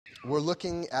We're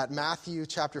looking at Matthew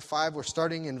chapter 5. We're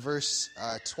starting in verse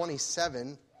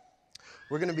 27.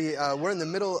 We're in the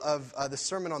middle of the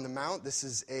Sermon on the Mount. This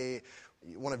is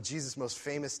one of Jesus' most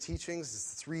famous teachings.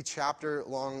 It's a 3-chapter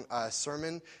long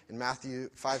sermon in Matthew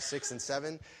 5, 6, and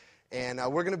 7. And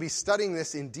we're going to be studying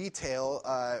this in detail.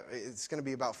 It's going to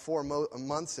be about 4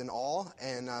 months in all.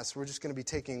 And so we're just going to be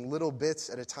taking little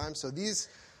bits at a time. So these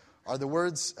are the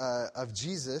words of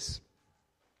Jesus.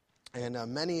 And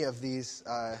many of these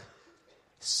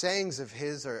sayings of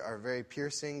his are very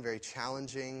piercing, very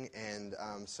challenging, and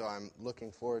so I'm looking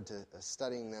forward to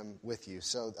studying them with you.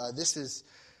 So this is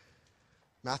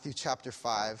Matthew chapter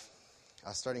 5,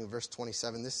 starting in verse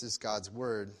 27. This is God's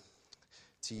word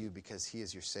to you because he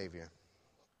is your Savior.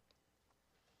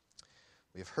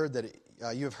 You have heard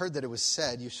that it was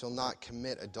said, "You shall not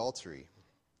commit adultery."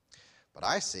 But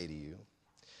I say to you,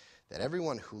 that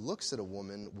everyone who looks at a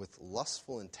woman with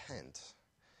lustful intent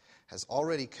has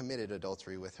already committed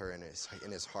adultery with her in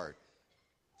his heart.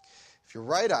 If your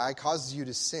right eye causes you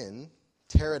to sin,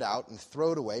 tear it out and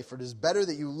throw it away, for it is better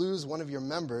that you lose one of your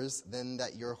members than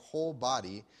that your whole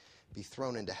body be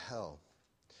thrown into hell.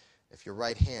 If your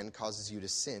right hand causes you to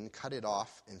sin, cut it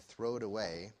off and throw it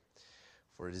away,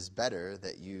 for it is better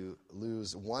that you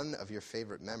lose one of your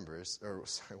favorite members,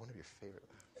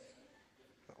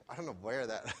 I don't know where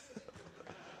that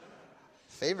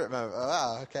favorite member. Oh,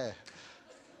 wow, okay.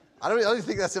 I don't even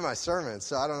think that's in my sermon,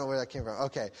 so I don't know where that came from.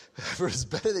 Okay, for it's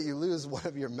better that you lose one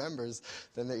of your members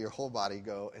than that your whole body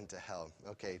go into hell.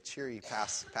 Okay, cheery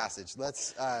passage.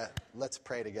 Let's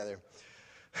pray together.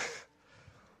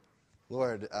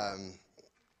 Lord,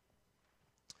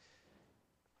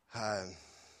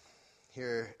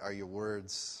 here are your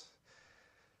words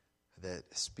that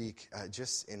speak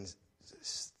just in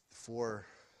 4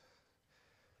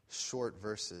 short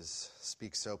verses,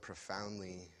 speak so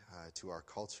profoundly to our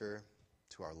culture,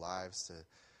 to our lives, to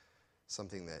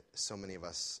something that so many of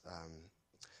us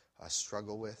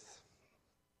struggle with.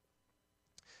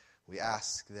 We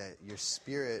ask that your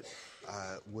Spirit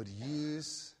would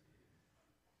use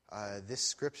this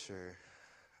scripture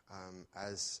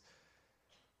as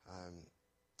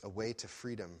a way to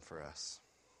freedom for us.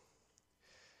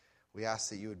 We ask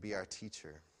that you would be our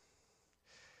teacher,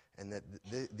 and that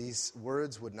these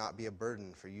words would not be a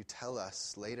burden, for you tell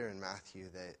us later in Matthew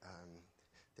that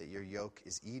your yoke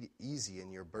is easy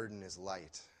and your burden is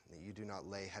light, and that you do not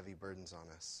lay heavy burdens on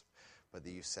us, but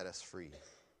that you set us free.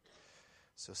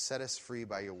 So set us free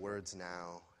by your words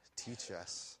now. Teach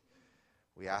us.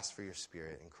 We ask for your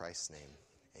Spirit in Christ's name.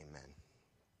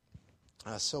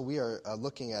 Amen. So we are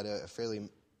looking at a fairly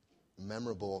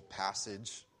memorable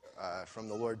passage from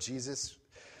the Lord Jesus.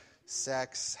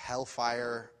 Sex,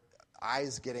 hellfire,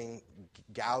 eyes getting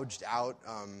gouged out,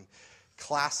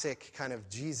 classic kind of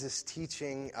Jesus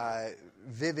teaching,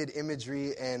 vivid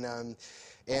imagery, and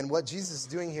what Jesus is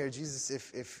doing here. Jesus,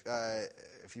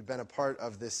 if you've been a part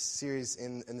of this series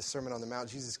in the Sermon on the Mount,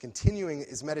 Jesus continuing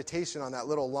his meditation on that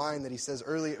little line that he says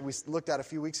earlier, we looked at a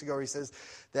few weeks ago, where he says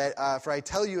that, "For I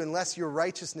tell you, unless your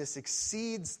righteousness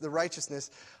exceeds the righteousness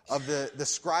of the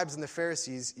scribes and the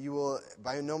Pharisees, you will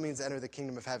by no means enter the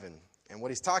kingdom of heaven." And what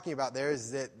he's talking about there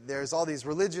is that there's all these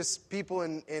religious people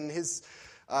in his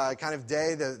kind of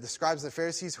day, the scribes and the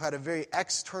Pharisees, who had a very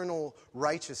external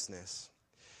righteousness.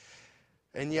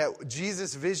 And yet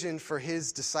Jesus' vision for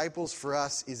his disciples, for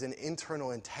us, is an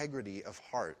internal integrity of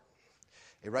heart,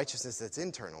 a righteousness that's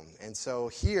internal. And so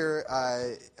here,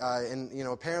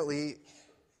 apparently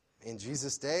in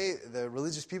Jesus' day, the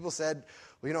religious people said,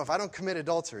 well, if I don't commit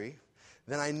adultery,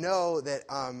 then I know that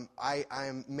I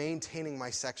am maintaining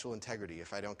my sexual integrity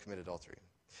if I don't commit adultery.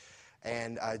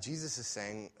 And Jesus is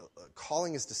saying,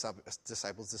 calling his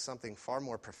disciples to something far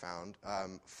more profound,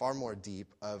 far more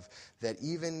deep, of that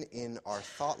even in our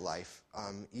thought life,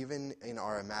 even in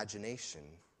our imagination,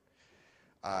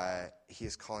 he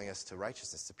is calling us to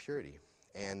righteousness, to purity.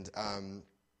 And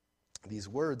these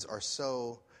words are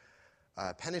so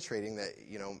penetrating that,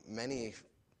 many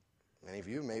of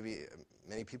you, maybe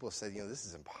many people have said, this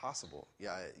is impossible.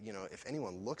 Yeah, if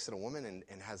anyone looks at a woman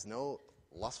and has no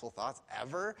lustful thoughts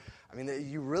ever,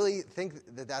 you really think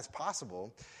that that's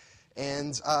possible?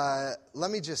 And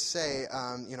let me just say,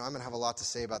 I'm going to have a lot to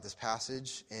say about this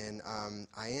passage, and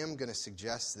I am going to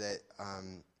suggest that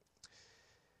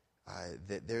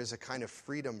that there's a kind of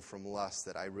freedom from lust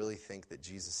that I really think that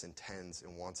Jesus intends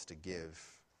and wants to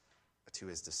give to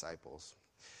his disciples,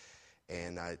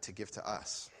 and to give to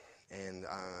us. And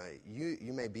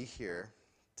you may be here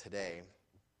today,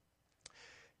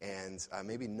 and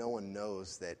maybe no one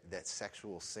knows that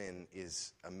sexual sin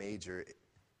is a major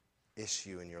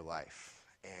issue in your life.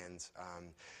 And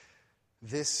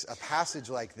a passage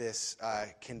like this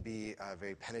can be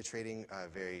very penetrating,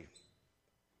 very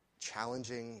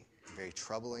challenging, very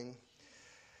troubling.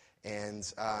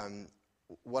 And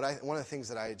one of the things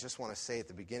that I just want to say at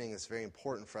the beginning that's very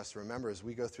important for us to remember as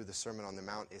we go through the Sermon on the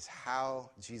Mount is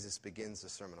how Jesus begins the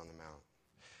Sermon on the Mount.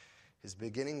 His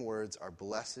beginning words are,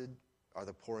 "Blessed are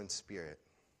the poor in spirit,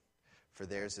 for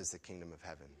theirs is the kingdom of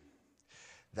heaven."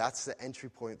 That's the entry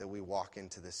point that we walk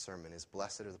into this sermon, is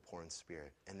blessed are the poor in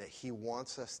spirit. And that he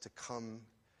wants us to come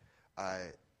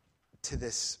to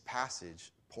this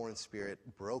passage, poor in spirit,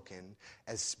 broken,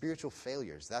 as spiritual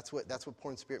failures. That's what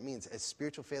poor in spirit means, as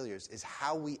spiritual failures, is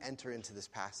how we enter into this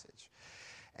passage.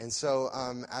 And so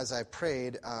as I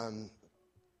prayed, and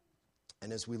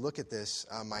as we look at this,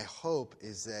 my hope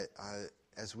is that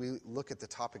as we look at the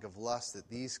topic of lust, that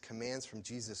these commands from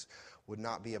Jesus would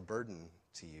not be a burden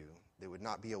to you. They would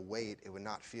not be a weight. It would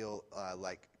not feel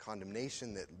like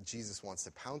condemnation that Jesus wants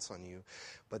to pounce on you,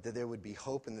 but that there would be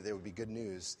hope and that there would be good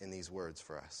news in these words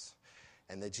for us.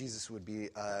 And that Jesus would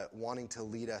be wanting to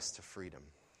lead us to freedom.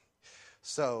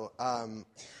 So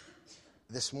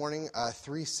this morning,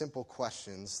 3 simple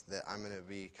questions that I'm going to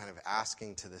be kind of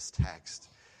asking to this text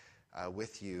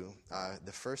with you.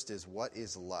 The first is, what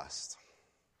is lust?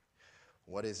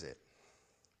 What is it?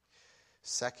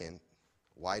 Second,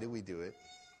 why do we do it?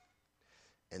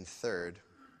 And third,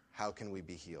 how can we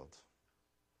be healed?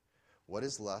 What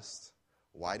is lust?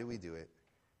 Why do we do it?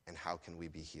 And how can we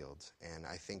be healed? And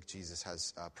I think Jesus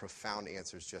has profound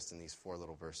answers just in these 4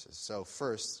 little verses. So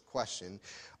first question,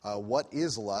 what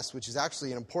is lust? Which is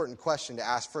actually an important question to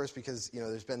ask first because,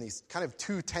 there's been these kind of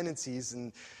 2 tendencies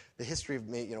in the history of,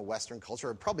 Western culture,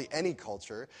 or probably any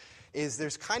culture, is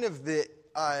there's kind of the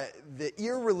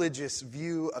irreligious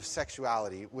view of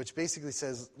sexuality, which basically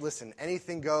says, listen,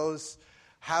 anything goes.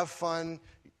 Have fun,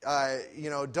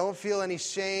 don't feel any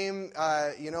shame.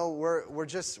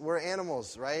 We're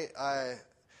animals, right?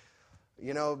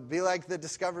 Be like the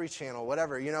Discovery Channel,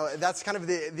 whatever. That's kind of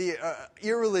the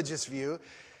irreligious view.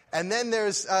 And then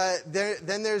there's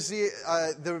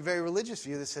the very religious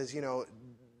view that says,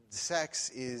 sex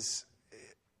is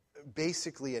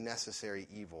basically a necessary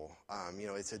evil.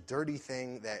 It's a dirty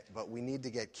thing but we need to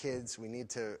get kids. We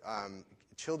need to.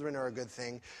 Children are a good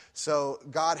thing. So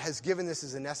God has given this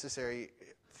as a necessary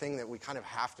thing that we kind of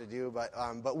have to do,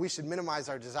 but we should minimize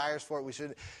our desires for it. We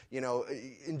should,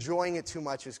 enjoying it too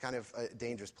much is kind of a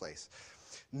dangerous place.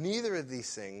 Neither of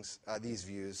these things, these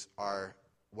views, are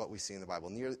what we see in the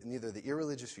Bible. Neither the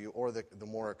irreligious view or the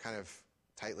more kind of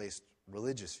tight-laced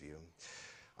religious view.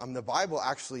 The Bible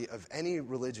actually, of any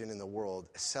religion in the world,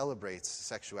 celebrates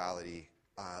sexuality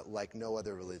like no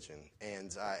other religion.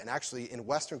 And actually in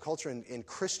Western culture, in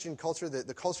Christian culture,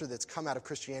 the culture that's come out of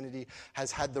Christianity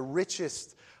has had the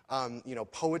richest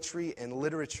poetry and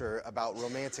literature about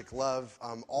romantic love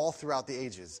all throughout the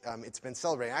ages. It's been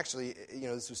celebrated. Actually,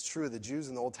 this was true of the Jews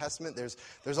in the Old Testament. There's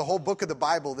a whole book of the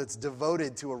Bible that's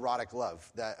devoted to erotic love.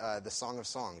 That the Song of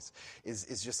Songs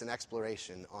is just an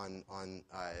exploration on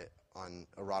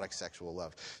erotic sexual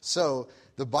love. So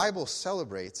the Bible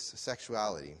celebrates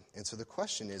sexuality. And so the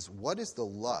question is, what is the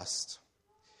lust?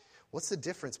 What's the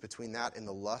difference between that and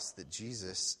the lust that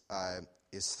Jesus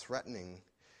is threatening?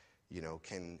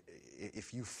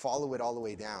 If you follow it all the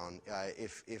way down,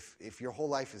 if your whole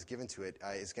life is given to it,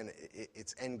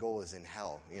 its end goal is in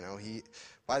hell.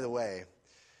 By the way,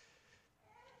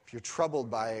 if you're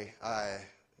troubled by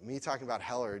me talking about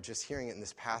hell or just hearing it in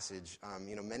this passage,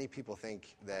 many people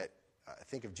think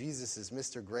of Jesus as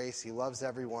Mr. Grace. He loves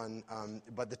everyone.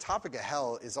 But the topic of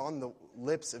hell is on the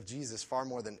lips of Jesus far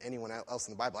more than anyone else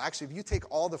in the Bible. Actually, if you take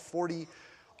all the 40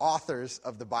 authors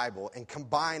of the Bible and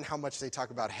combine how much they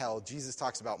talk about hell, Jesus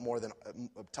talks about it more than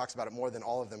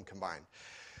all of them combined.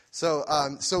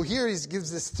 So here he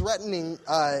gives this threatening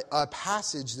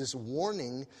passage, this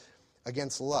warning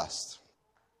against lust.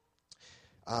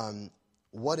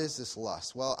 What is this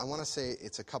lust? Well, I want to say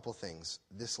it's a couple things.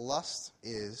 This lust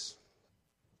is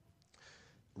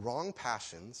wrong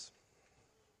passions.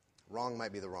 Wrong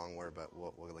might be the wrong word, but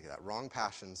we'll look at that. Wrong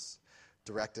passions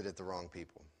directed at the wrong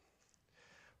people.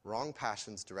 Wrong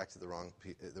passions directed at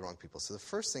the wrong people. So the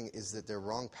first thing is that they're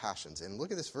wrong passions. And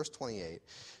look at this, verse 28.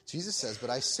 Jesus says,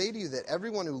 "But I say to you that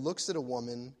everyone who looks at a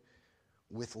woman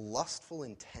with lustful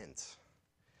intent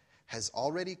has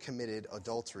already committed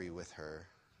adultery with her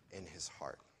in his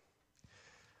heart."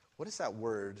 What is that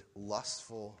word,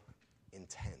 lustful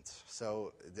intent?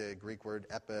 So the Greek word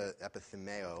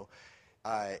epithymeo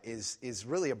is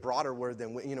really a broader word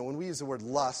than, when we use the word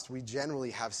lust, we generally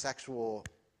have sexual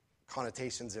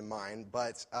connotations in mind,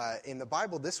 but in the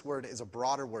Bible, this word is a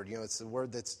broader word. It's the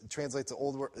word that translates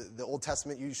the Old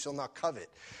Testament, you shall not covet.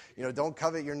 Don't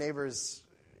covet your neighbor's,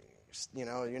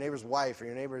 your neighbor's wife or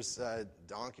your neighbor's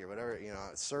donkey or whatever,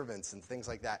 servants and things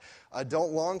like that.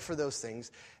 Don't long for those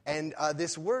things. And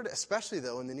this word, especially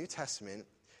though in the New Testament,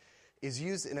 is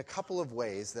used in a couple of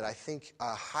ways that I think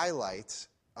highlight,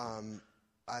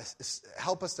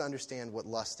 help us to understand what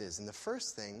lust is. And the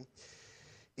first thing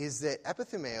is that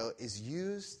epithumeo is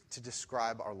used to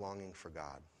describe our longing for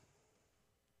God.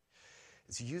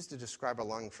 It's used to describe our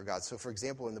longing for God. So, for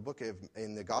example,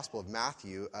 in the Gospel of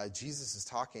Matthew, Jesus is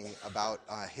talking about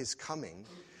his coming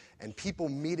and people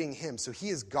meeting him. So he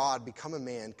is God, become a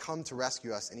man, come to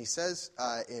rescue us. And he says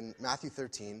in Matthew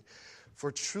 13,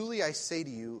 "For truly I say to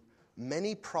you,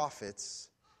 many prophets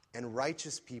and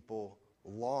righteous people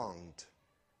longed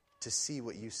to see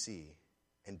what you see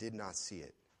and did not see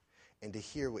it, and to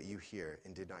hear what you hear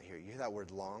and did not hear it." You hear that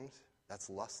word longed? That's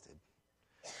lusted.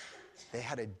 They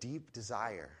had a deep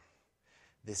desire,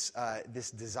 this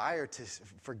desire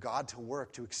for God to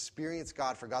work, to experience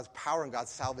God, for God's power and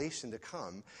God's salvation to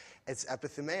come. It's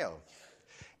epithumeo.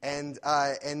 And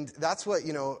that's what,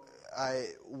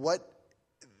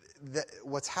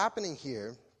 what's happening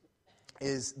here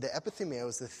is the epithumeo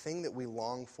is the thing that we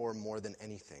long for more than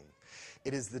anything.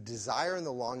 It is the desire and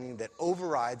the longing that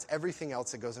overrides everything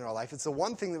else that goes in our life. It's the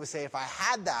one thing that we say, if I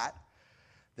had that,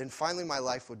 then finally my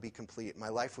life would be complete. My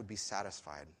life would be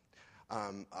satisfied.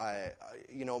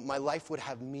 My life would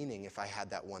have meaning if I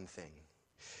had that one thing.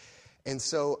 And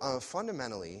so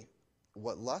fundamentally,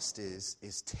 what lust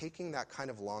is taking that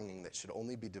kind of longing that should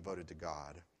only be devoted to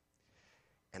God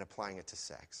and applying it to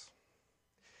sex.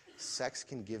 Sex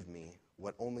can give me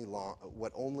what only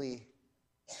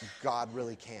God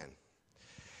really can.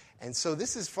 And so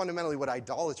this is fundamentally what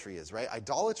idolatry is, right?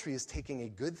 Idolatry is taking a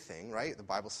good thing, right? The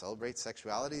Bible celebrates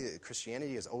sexuality.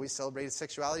 Christianity has always celebrated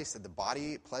sexuality. It said the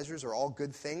body pleasures are all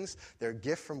good things. They're a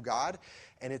gift from God.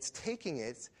 And it's taking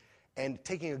it and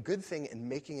taking a good thing and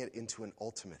making it into an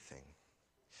ultimate thing.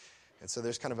 And so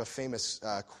there's kind of a famous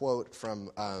quote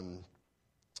from, where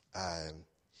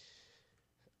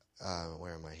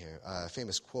am I here? A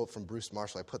famous quote from Bruce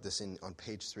Marshall. I put this in on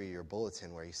page 3 of your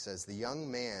bulletin, where he says, "The young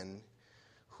man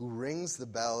who rings the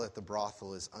bell at the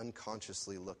brothel is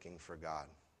unconsciously looking for God."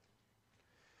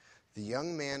 The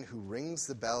young man who rings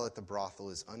the bell at the brothel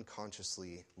is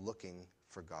unconsciously looking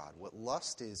for God. What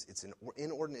lust is, it's an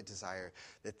inordinate desire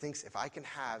that thinks if I can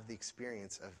have the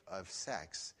experience of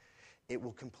sex, it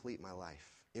will complete my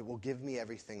life. It will give me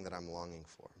everything that I'm longing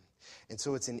for. And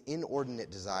so it's an inordinate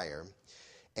desire.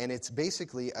 And it's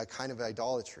basically a kind of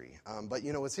idolatry. But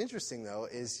what's interesting, though,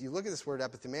 is you look at this word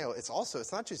epithumeo, it's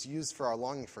not just used for our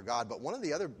longing for God, but one of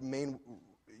the other main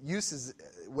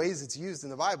ways it's used in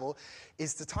the Bible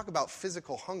is to talk about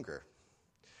physical hunger,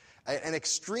 an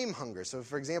extreme hunger. So,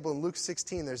 for example, in Luke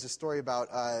 16, there's a story about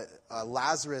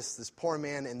Lazarus, this poor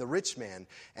man, and the rich man.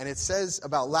 And it says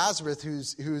about Lazarus,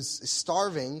 who's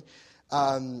starving.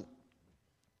 Let's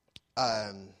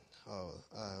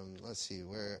see,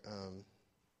 where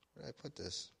did I put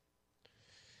this?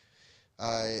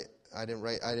 I didn't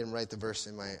write the verse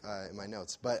in my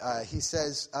notes, but he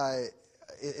says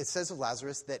it says of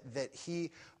Lazarus that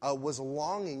he was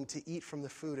longing to eat from the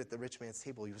food at the rich man's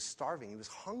table. He was starving. He was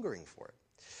hungering for it.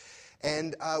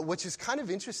 And which is kind of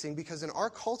interesting because in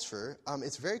our culture,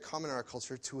 it's very common in our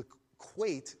culture to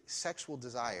equate sexual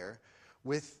desire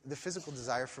with the physical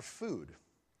desire for food.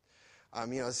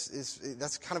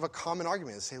 That's kind of a common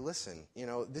argument to say, listen,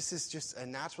 this is just a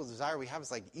natural desire we have.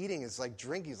 It's like eating, it's like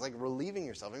drinking, it's like relieving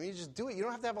yourself. You just do it. You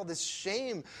don't have to have all this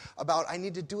shame about, I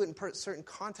need to do it in certain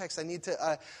contexts.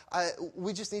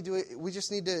 We just need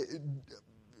to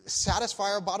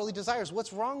satisfy our bodily desires.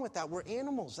 What's wrong with that? We're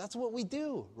animals. That's what we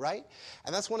do, right?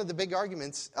 And that's one of the big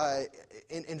arguments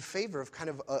in favor of kind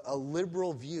of a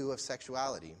liberal view of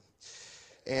sexuality.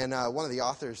 And one of the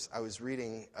authors I was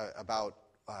reading about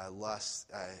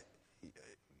lust,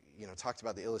 talked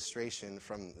about the illustration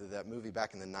from that movie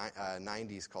back in the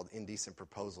 90s called Indecent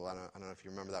Proposal. I don't know if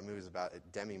you remember that movie. It's about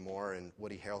Demi Moore and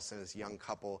Woody Harrelson, this young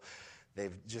couple.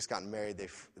 They've just gotten married.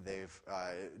 They've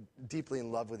deeply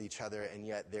in love with each other, and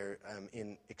yet they're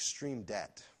in extreme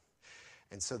debt.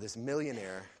 And so this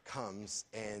millionaire comes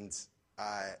and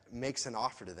makes an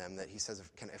offer to them that he says,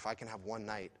 if I can have one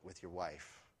night with your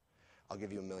wife, I'll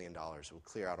give you $1 million. It will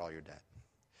clear out all your debt.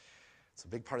 So a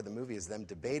big part of the movie is them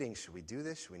debating, should we do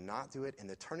this, should we not do it? And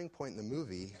the turning point in the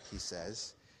movie, he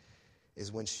says,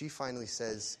 is when she finally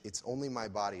says, it's only my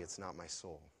body, it's not my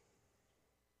soul.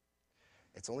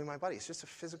 It's only my body. It's just a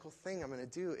physical thing I'm going to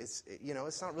do. It's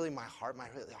not really my heart. My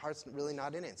heart's really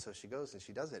not in it. So she goes and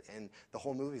she does it. And the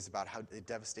whole movie is about how it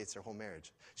devastates their whole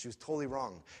marriage. She was totally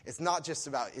wrong. It's not just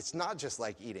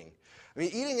like eating. I mean,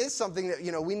 eating is something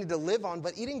that, we need to live on,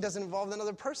 but eating doesn't involve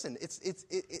another person.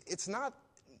 It's not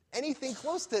anything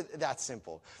close to that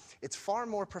simple. It's far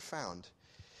more profound.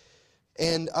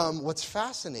 And what's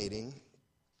fascinating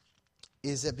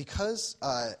is that because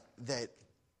that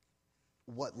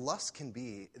what lust can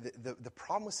be, the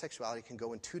problem with sexuality can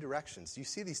go in two directions. You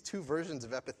see these two versions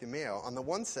of epithumeo. On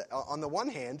the one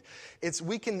hand,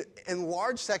 we can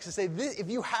enlarge sex and say, if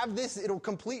you have this, it'll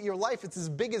complete your life. It's as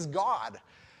big as God.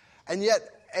 And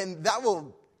that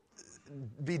will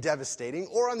be devastating.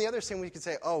 Or on the other hand, we could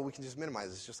say, we can just minimize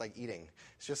it. It's just like eating.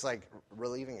 It's just like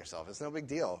relieving yourself. It's no big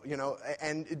deal,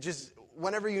 and just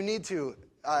whenever you need to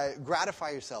gratify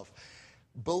yourself.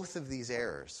 Both of these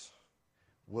errors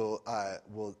will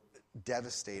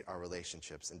devastate our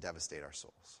relationships and devastate our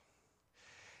souls.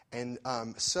 And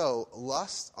so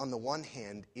lust, on the one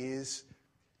hand, is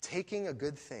taking a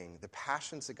good thing, the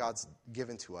passions that God's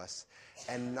given to us,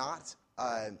 and not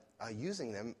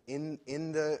using them in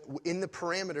the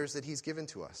parameters that He's given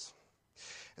to us.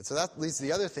 And so that leads to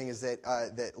the other thing is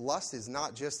that lust is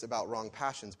not just about wrong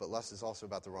passions, but lust is also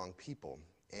about the wrong people.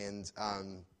 And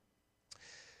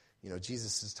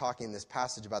Jesus is talking in this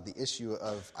passage about the issue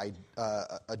of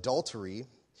adultery.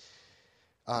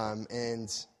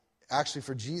 And actually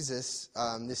for Jesus,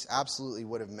 this absolutely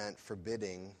would have meant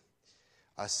forbidding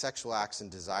sexual acts and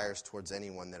desires towards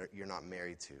anyone that you're not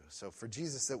married to. So for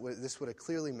Jesus, this would have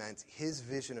clearly meant his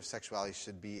vision of sexuality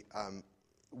should be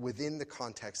within the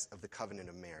context of the covenant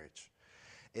of marriage.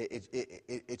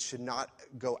 It should not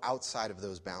go outside of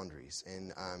those boundaries.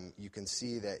 And you can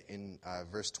see that in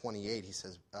verse 28, he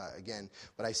says, again,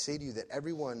 but I say to you that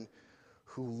everyone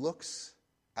who looks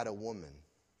at a woman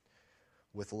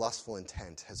with lustful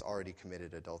intent has already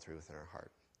committed adultery within her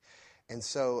heart. And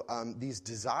so these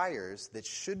desires that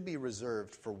should be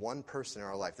reserved for one person in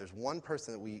our life, there's one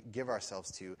person that we give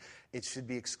ourselves to, it should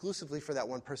be exclusively for that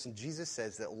one person. Jesus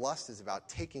says that lust is about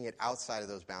taking it outside of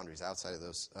those boundaries, outside of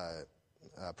those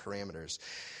parameters.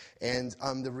 And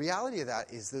the reality of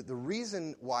that is that the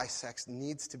reason why sex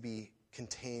needs to be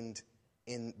contained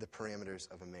in the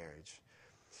parameters of a marriage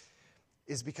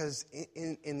is because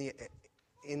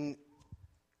in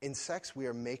sex we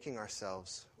are making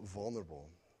ourselves vulnerable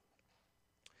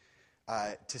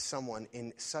to someone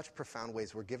in such profound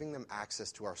ways. We're giving them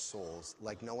access to our souls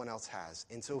like no one else has.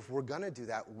 And so if we're going to do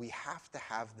that, we have to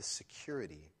have the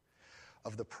security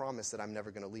of the promise that I'm never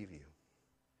going to leave you.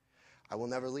 I will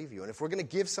never leave you. And if we're going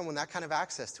to give someone that kind of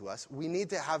access to us, we need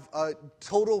to have a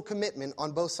total commitment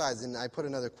on both sides. And I put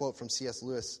another quote from C.S.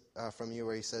 Lewis from you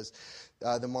where he says,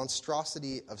 the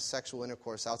monstrosity of sexual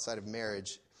intercourse outside of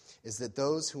marriage is that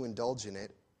those who indulge in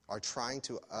it are trying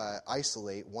to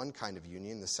isolate one kind of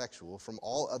union, the sexual, from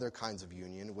all other kinds of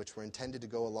union which were intended to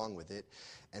go along with it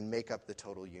and make up the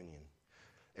total union.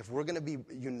 If we're going to be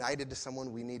united to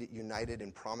someone, we need it united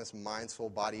in promise, mind, soul,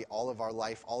 body. All of our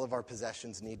life, all of our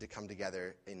possessions need to come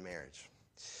together in marriage.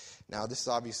 Now, this is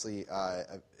obviously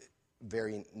a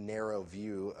very narrow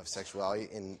view of sexuality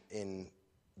in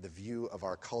the view of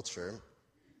our culture.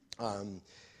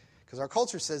 Because our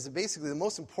culture says that basically the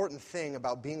most important thing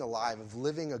about being alive, of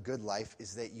living a good life,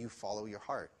 is that you follow your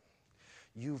heart.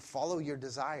 You follow your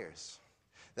desires.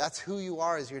 That's who you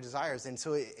are, is your desires. And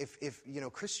so if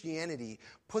Christianity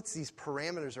puts these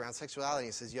parameters around sexuality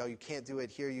and says, you can't do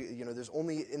it here, there's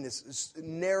only in this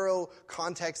narrow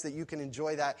context that you can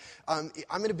enjoy that, I'm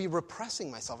going to be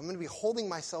repressing myself. I'm going to be holding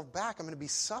myself back. I'm going to be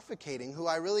suffocating who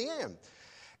I really am.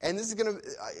 And this is going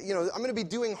to, I'm going to be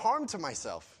doing harm to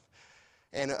myself.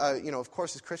 And, of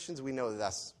course, as Christians, we know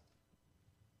that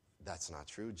that's not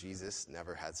true. Jesus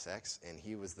never had sex, and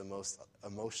he was the most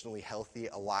emotionally healthy,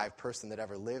 alive person that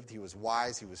ever lived. He was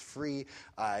wise. He was free.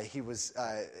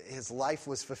 His life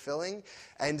was fulfilling.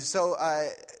 And so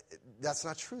that's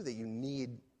not true that you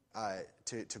need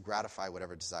to gratify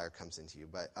whatever desire comes into you.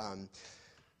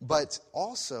 But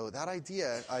also, that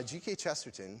idea, G.K.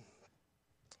 Chesterton,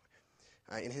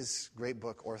 in his great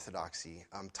book, Orthodoxy,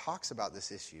 talks about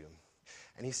this issue.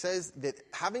 And he says that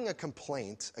having a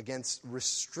complaint against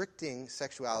restricting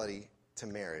sexuality to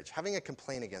marriage, having a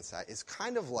complaint against that is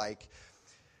kind of like,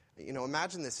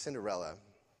 imagine this Cinderella.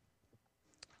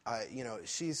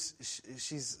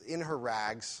 She's in her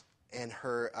rags, and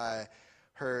her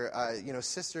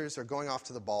sisters are going off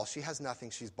to the ball. She has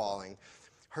nothing. She's bawling.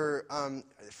 Her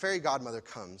fairy godmother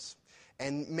comes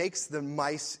and makes the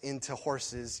mice into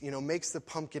horses, makes the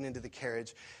pumpkin into the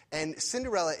carriage. And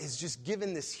Cinderella is just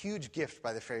given this huge gift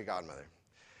by the fairy godmother.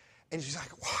 And she's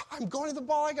like, wow, I'm going to the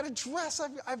ball. I got a dress.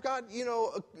 I've got,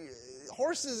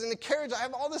 horses and a carriage. I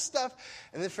have all this stuff.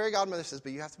 And the fairy godmother says,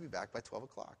 but you have to be back by 12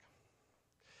 o'clock.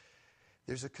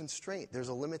 There's a constraint. There's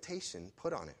a limitation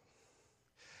put on it.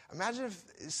 Imagine if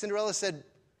Cinderella said,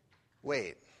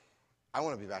 wait, I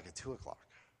want to be back at 2 o'clock.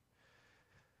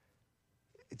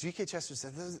 G.K. Chesterton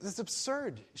said, that's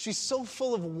absurd. She's so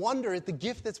full of wonder at the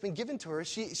gift that's been given to her.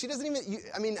 She doesn't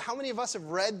even, how many of us have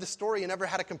read the story and never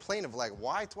had a complaint of like,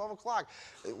 why 12 o'clock?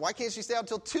 Why can't she stay out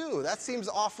till 2? That seems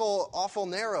awful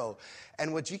narrow.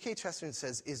 And what G.K. Chesterton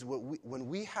says is when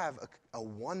we have a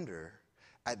wonder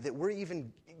that we're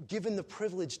even given the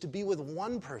privilege to be with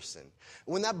one person.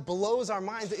 When that blows our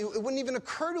minds, it wouldn't even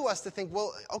occur to us to think,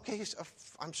 well, okay,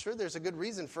 I'm sure there's a good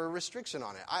reason for a restriction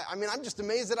on it. I'm just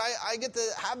amazed that I get to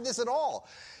have this at all.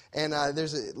 And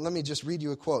let me just read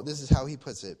you a quote. This is how he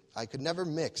puts it. I could never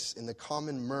mix in the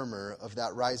common murmur of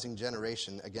that rising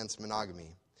generation against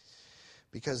monogamy,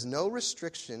 because no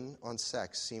restriction on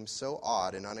sex seems so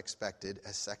odd and unexpected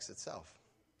as sex itself.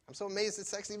 I'm so amazed that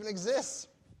sex even exists.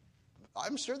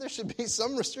 I'm sure there should be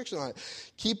some restriction on it.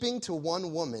 Keeping to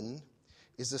one woman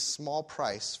is a small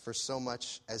price for so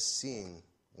much as seeing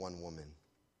one woman.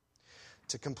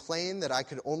 To complain that I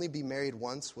could only be married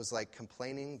once was like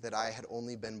complaining that I had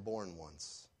only been born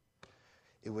once.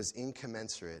 It was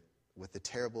incommensurate with the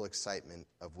terrible excitement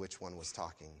of which one was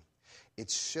talking. It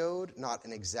showed not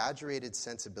an exaggerated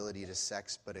sensibility to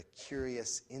sex, but a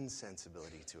curious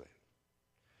insensibility to it.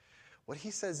 What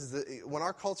he says is that when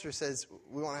our culture says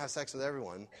we want to have sex with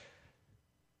everyone,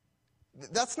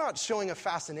 that's not showing a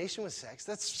fascination with sex.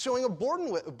 That's showing a boredom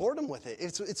with it.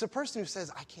 It's a person who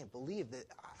says, I can't believe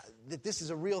that this is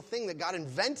a real thing, that God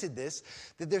invented this,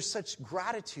 that there's such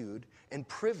gratitude and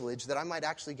privilege that I might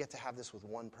actually get to have this with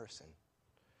one person.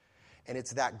 And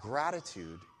it's that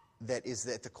gratitude that is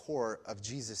at the core of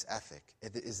Jesus' ethic,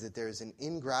 is that there is an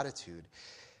ingratitude.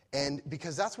 And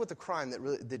because that's what the crime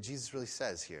that Jesus really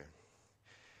says here.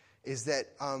 Is that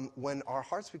when our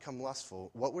hearts become lustful,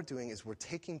 what we're doing is we're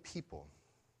taking people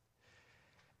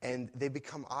and they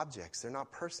become objects. They're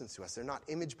not persons to us. They're not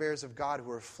image bearers of God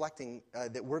who are reflecting,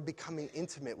 that we're becoming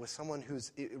intimate with someone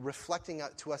who's reflecting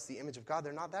to us the image of God.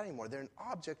 They're not that anymore. They're an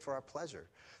object for our pleasure.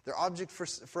 They're an object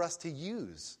for us to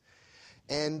use.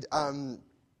 And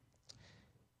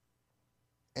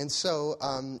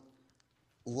so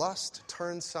lust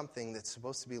turns something that's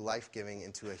supposed to be life-giving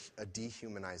into a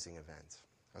dehumanizing event.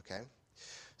 Okay,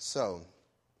 so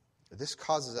this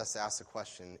causes us to ask the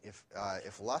question: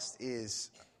 if lust is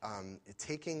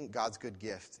taking God's good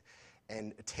gift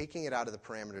and taking it out of the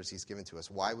parameters He's given to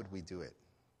us, why would we do it?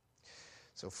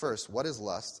 So first, what is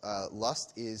lust?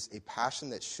 Lust is a passion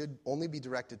that should only be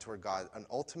directed toward God, an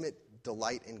ultimate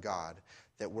delight in God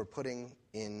that we're putting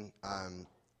in,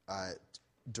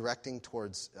 directing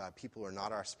towards people who are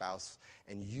not our spouse,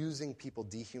 and using people,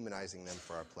 dehumanizing them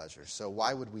for our pleasure. So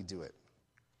why would we do it?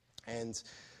 And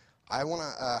I want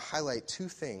to highlight two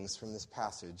things from this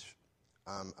passage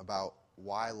about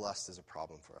why lust is a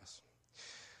problem for us.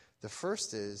 The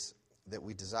first is that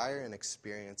we desire an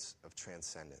experience of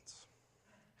transcendence.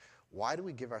 Why do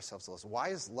we give ourselves to lust? Why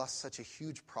is lust such a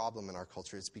huge problem in our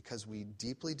culture? It's because we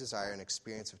deeply desire an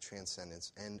experience of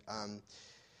transcendence. And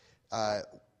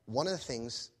one of the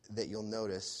things that you'll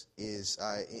notice is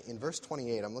in verse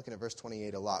 28, I'm looking at verse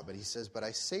 28 a lot, but he says, but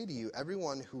I say to you,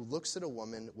 everyone who looks at a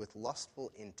woman with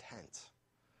lustful intent,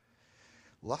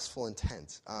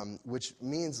 which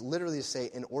means literally to say,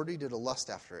 in order to lust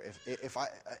after her. If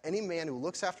any man who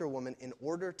looks after a woman in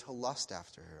order to lust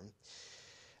after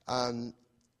her,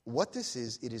 what this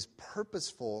is, it is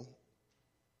purposeful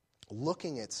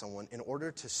looking at someone in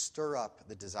order to stir up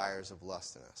the desires of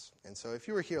lust in us. And so if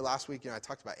you were here last week, I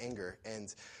talked about anger.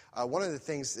 And one of the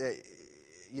things that,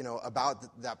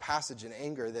 about that passage in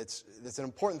anger that's an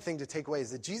important thing to take away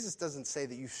is that Jesus doesn't say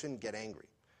that you shouldn't get angry.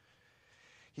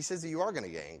 He says that you are going to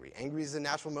get angry. Angry is a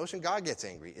natural emotion. God gets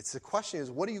angry. The question is,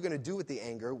 what are you going to do with the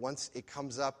anger once it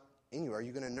comes up in you? Are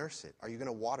you going to nurse it? Are you going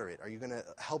to water it? Are you going to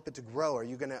help it to grow? Are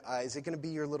you going to? Is it going to be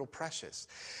your little precious?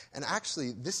 And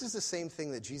actually, this is the same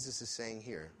thing that Jesus is saying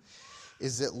here,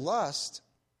 is that lust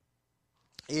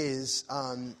is,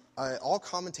 all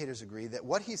commentators agree that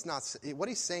what he's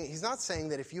saying, he's not saying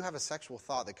that if you have a sexual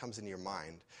thought that comes into your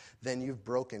mind, then you've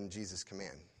broken Jesus'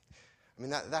 command. I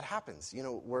mean, that happens.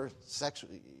 We're sexual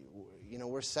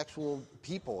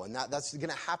people, and that's going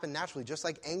to happen naturally, just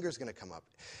like anger is going to come up.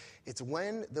 It's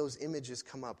when those images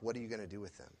come up, what are you going to do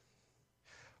with them?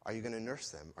 Are you going to nurse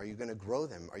them? Are you going to grow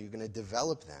them? Are you going to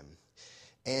develop them?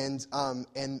 And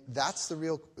that's the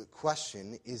real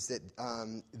question, is that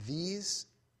these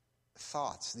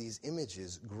thoughts, these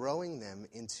images, growing them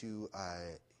into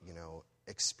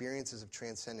experiences of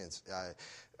transcendence.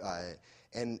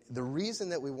 And the reason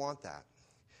that we want that,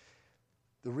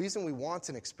 the reason we want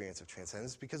an experience of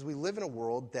transcendence is because we live in a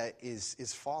world that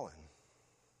is fallen.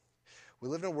 We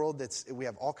live in a world we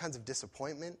have all kinds of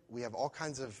disappointment. We have all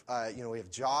kinds of, we have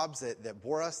jobs that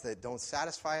bore us, that don't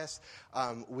satisfy us.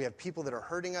 We have people that are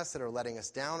hurting us, that are letting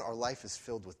us down. Our life is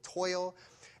filled with toil.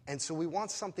 And so we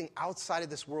want something outside of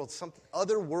this world, some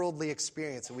otherworldly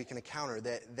experience that we can encounter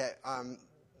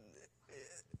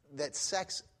that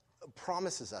sex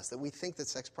promises us, that we think that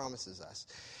sex promises us.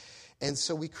 And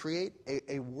so we create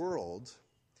a world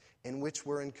in which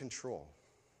we're in control.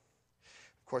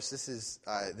 Of course, this is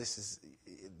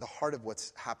the heart of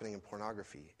what's happening in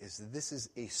pornography, is that this is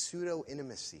a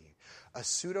pseudo-intimacy, a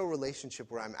pseudo-relationship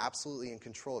where I'm absolutely in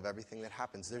control of everything that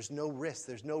happens. There's no risk.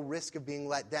 There's no risk of being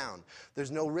let down.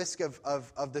 There's no risk of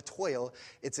the toil.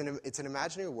 It's an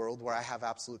imaginary world where I have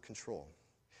absolute control.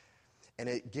 And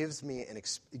it gives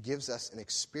us an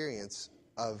experience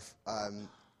of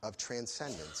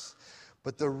transcendence.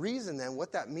 But the reason then,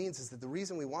 what that means is that the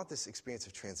reason we want this experience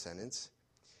of transcendence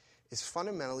is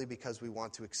fundamentally because we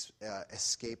want to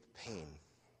escape pain.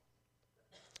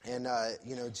 And,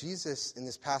 Jesus in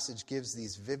this passage gives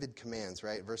these vivid commands,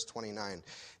 right? Verse 29,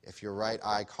 if your right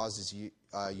eye causes you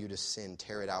to sin,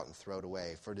 tear it out and throw it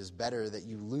away. For it is better that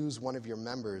you lose one of your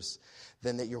members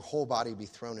than that your whole body be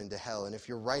thrown into hell. And if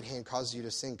your right hand causes you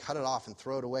to sin, cut it off and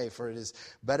throw it away. For it is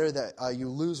better that you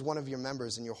lose one of your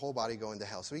members and your whole body go into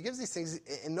hell. So he gives these things,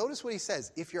 and notice what he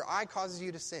says. If your eye causes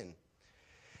you to sin,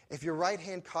 if your right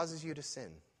hand causes you to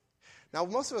sin. Now,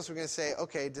 most of us are going to say,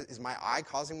 okay, is my eye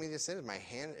causing me to sin? Is my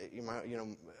hand,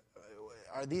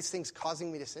 are these things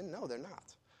causing me to sin? No, they're not.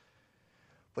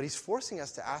 But he's forcing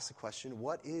us to ask the question,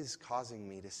 what is causing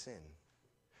me to sin?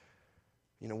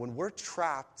 When we're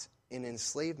trapped in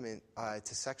enslavement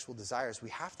to sexual desires, we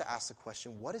have to ask the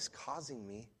question, what is causing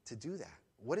me to do that?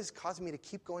 What is causing me to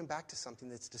keep going back to something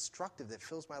that's destructive, that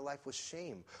fills my life with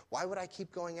shame? Why would I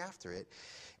keep going after it?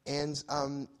 And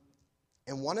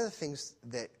one of the things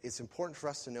that is important for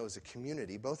us to know as a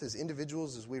community, both as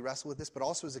individuals as we wrestle with this, but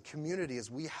also as a community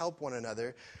as we help one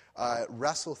another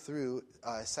wrestle through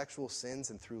sexual sins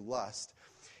and through lust,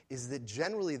 is that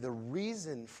generally the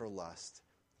reason for lust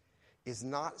is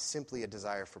not simply a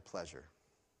desire for pleasure.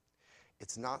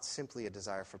 It's not simply a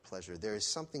desire for pleasure. There is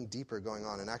something deeper going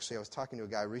on. And actually, I was talking to a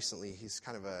guy recently. He's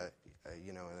kind of an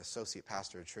associate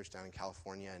pastor at a church down in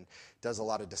California and does a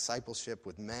lot of discipleship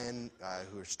with men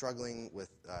who are struggling with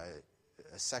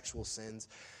sexual sins.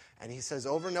 And he says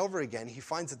over and over again, he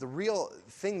finds that the real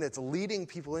thing that's leading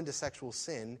people into sexual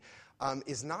sin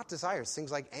is not desire. It's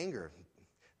things like anger.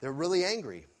 They're really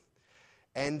angry.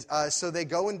 And so they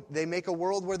go and they make a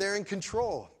world where they're in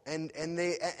control. And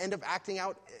they end up acting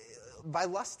out by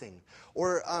lusting.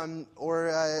 Or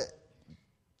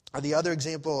the other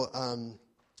example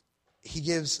he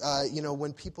gives,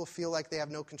 when people feel like they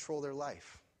have no control of their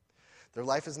life. Their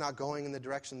life is not going in the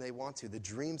direction they want to. The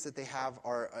dreams that they have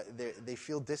they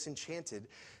feel disenchanted.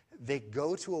 They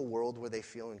go to a world where they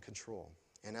feel in control.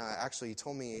 And actually, he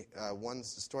told me one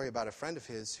story about a friend of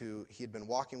his who he had been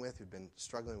walking with, who'd been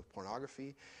struggling with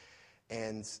pornography.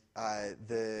 And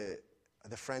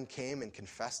the friend came and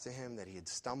confessed to him that he had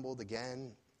stumbled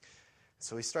again.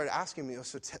 So he started asking me,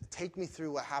 take me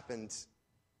through what happened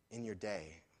in your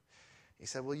day. He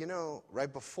said, well,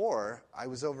 right before, I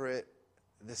was over at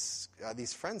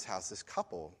these friends' house, this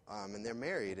couple, and they're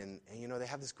married, and they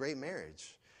have this great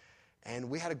marriage.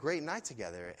 And we had a great night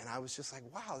together, and I was just like,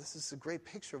 wow, this is a great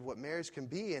picture of what marriage can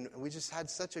be, and we just had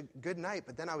such a good night.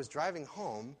 But then I was driving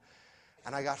home,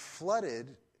 and I got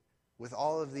flooded with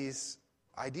all of these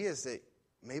ideas that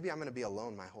maybe I'm going to be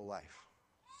alone my whole life.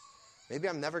 Maybe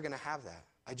I'm never going to have that.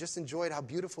 I just enjoyed how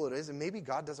beautiful it is, and maybe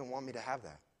God doesn't want me to have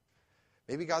that.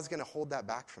 Maybe God's going to hold that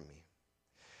back from me.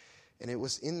 And it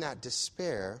was in that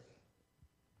despair,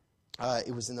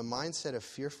 it was in the mindset of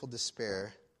fearful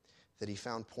despair that he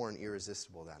found porn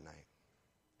irresistible that night.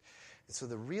 And so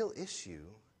the real issue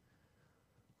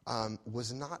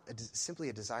was not simply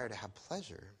a desire to have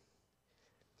pleasure.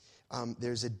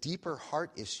 There's a deeper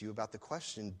heart issue about the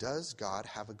question, does God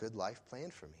have a good life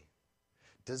planned for me?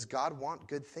 Does God want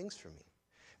good things for me?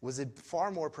 It was a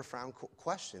far more profound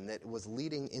question that was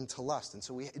leading into lust. And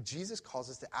so Jesus calls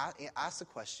us to ask the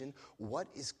question, what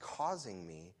is causing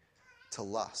me to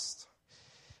lust?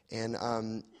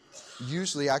 And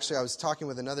usually, actually, I was talking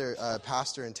with another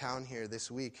pastor in town here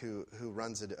this week who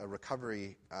runs a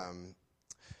recovery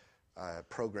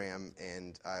program,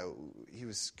 and he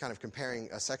was kind of comparing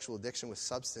a sexual addiction with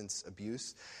substance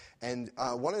abuse. And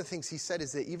one of the things he said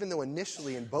is that even though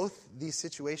initially in both these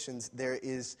situations there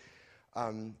is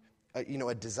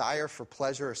a desire for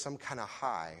pleasure or some kind of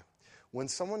high, when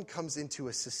someone comes into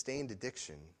a sustained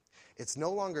addiction, it's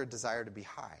no longer a desire to be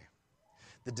high.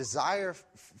 The desire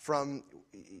from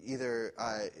either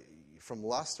from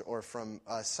lust or from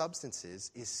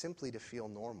substances is simply to feel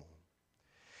normal.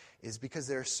 Is because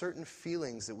there are certain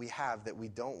feelings that we have that we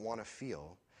don't want to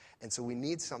feel. And so we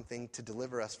need something to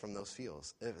deliver us from those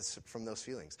feelings.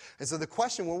 And so the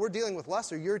question when we're dealing with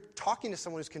lust, or you're talking to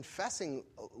someone who's confessing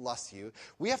lust to you,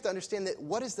 we have to understand that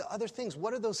what is the other things?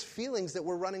 What are those feelings that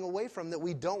we're running away from that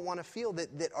we don't want to feel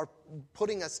that are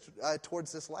putting us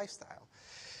towards this lifestyle?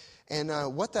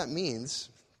 And what that means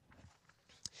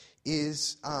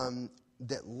is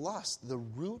that lust, the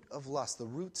root of lust, the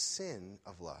root sin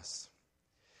of lust,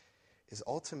 is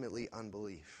ultimately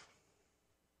unbelief.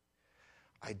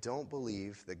 I don't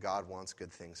believe that God wants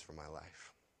good things for my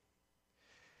life.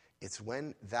 It's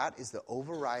when that is the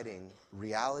overriding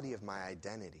reality of my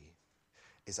identity,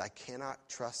 is I cannot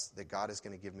trust that God is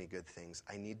going to give me good things.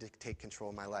 I need to take control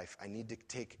of my life. I need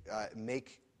to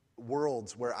make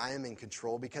worlds where I am in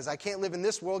control, because I can't live in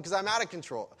this world because I'm out of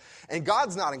control. And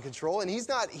God's not in control, and He's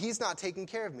not taking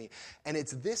care of me. And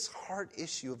it's this heart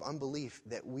issue of unbelief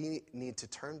that we need to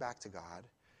turn back to God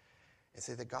and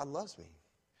say that God loves me.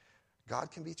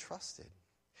 God can be trusted.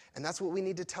 And that's what we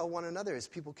need to tell one another as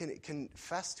people can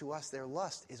confess to us their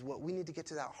lust, is what we need to get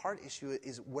to that heart issue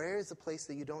is where is the place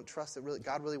that you don't trust that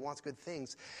God really wants good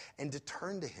things, and to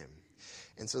turn to Him.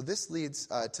 And so this leads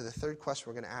to the third question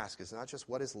we're going to ask, is not just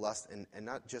what is lust and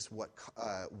not just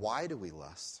why do we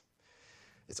lust.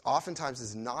 It's oftentimes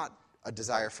is not a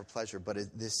desire for pleasure, but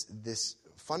this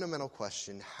fundamental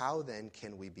question, how then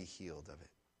can we be healed of it?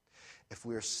 If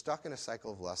we're stuck in a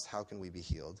cycle of lust, how can we be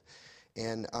healed?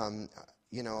 And,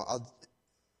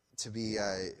 to be,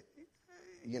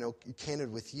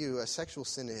 candid with you, a sexual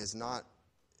sin has not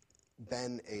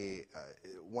been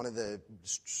one of the,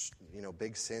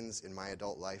 big sins in my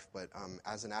adult life. But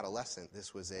as an adolescent,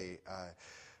 this was a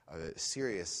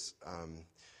serious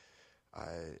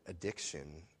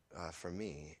addiction for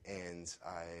me. And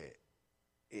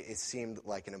it seemed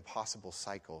like an impossible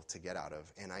cycle to get out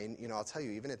of. And I'll tell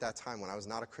you, even at that time when I was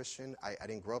not a Christian, I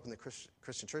didn't grow up in the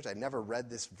Christian church. I never read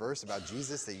this verse about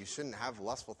Jesus, that you shouldn't have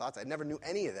lustful thoughts. I never knew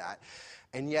any of that.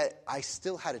 And yet I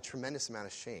still had a tremendous amount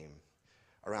of shame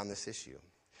around this issue.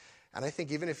 And I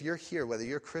think even if you're here, whether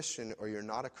you're a Christian or you're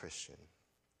not a Christian,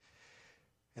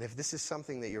 and if this is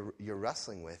something that you're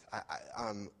wrestling with,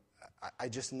 I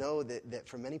just know that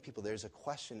for many people there's a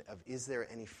question of, is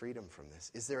there any freedom from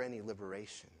this? Is there any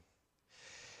liberation?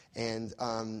 And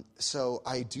so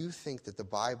I do think that the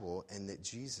Bible and that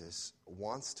Jesus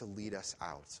wants to lead us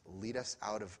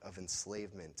out of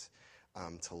enslavement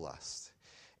to lust.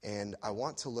 And I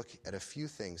want to look at a few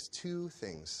things, two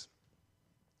things,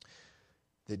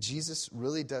 that Jesus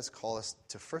really does call us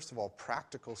to, first of all,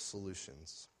 practical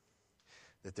solutions.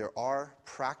 That there are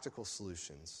practical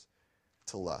solutions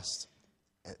to lust.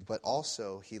 But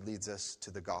also, He leads us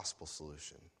to the gospel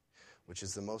solution, which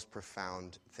is the most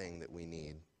profound thing that we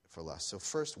need for lust. So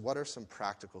first, what are some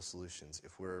practical solutions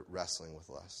if we're wrestling with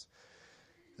lust?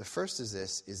 The first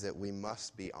is that we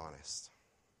must be honest.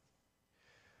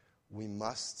 We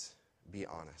must be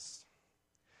honest.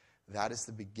 That is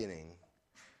the beginning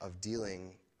of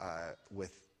dealing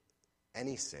with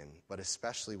any sin, but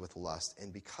especially with lust.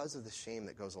 And because of the shame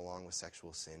that goes along with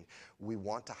sexual sin, we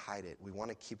want to hide it. We want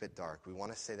to keep it dark. We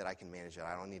want to say that I can manage it.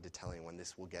 I don't need to tell anyone.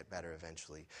 This will get better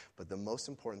eventually. But the most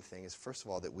important thing is, first of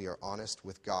all, that we are honest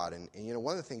with God. And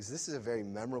one of the things, this is a very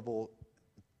memorable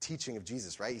teaching of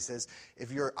Jesus, right? He says,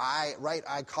 if your right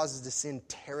eye causes to sin,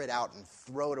 tear it out and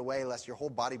throw it away, lest your whole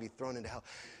body be thrown into hell.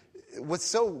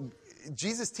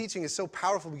 Jesus' teaching is so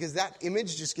powerful because that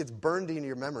image just gets burned into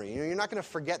your memory. You're not going to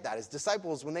forget that. His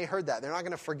disciples, when they heard that, they're not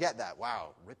going to forget that.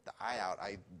 Wow, rip the eye out.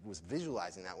 I was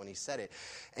visualizing that when he said it.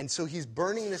 And so he's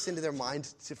burning this into their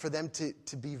mind for them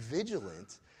to be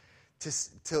vigilant,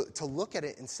 to look at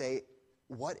it and say,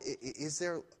 what is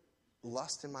there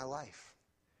lust in my life?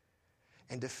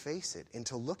 And to face it and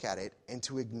to look at it and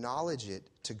to acknowledge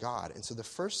it to God. And so the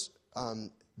first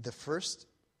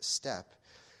step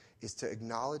is to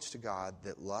acknowledge to God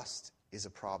that lust is a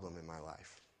problem in my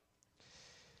life.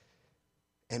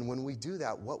 And when we do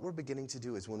that, what we're beginning to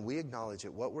do is, when we acknowledge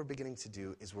it, what we're beginning to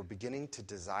do is we're beginning to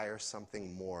desire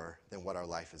something more than what our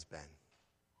life has been.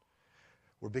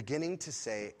 We're beginning to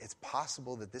say, it's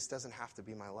possible that this doesn't have to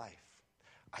be my life.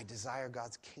 I desire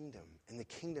God's kingdom, and the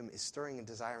kingdom is stirring and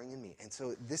desiring in me. And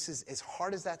so this is, as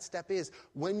hard as that step is,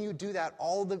 when you do that,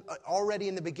 already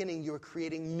in the beginning, you're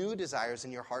creating new desires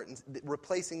in your heart and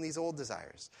replacing these old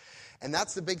desires. And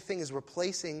that's the big thing, is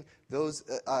replacing those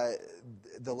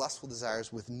the lustful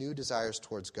desires with new desires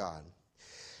towards God.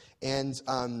 And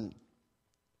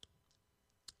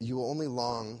you will only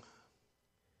long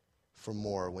for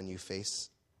more when you face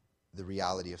the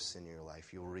reality of sin in your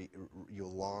life.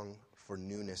 You'll long for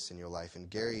newness in your life. And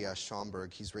Gary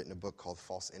Schomburg, he's written a book called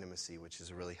False Intimacy, which is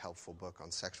a really helpful book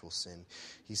on sexual sin.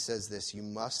 He says this: you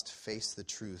must face the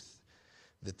truth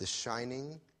that the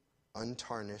shining,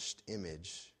 untarnished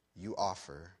image you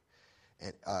offer,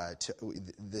 and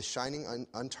the shining,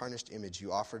 untarnished image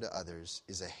you offer to others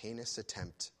is a heinous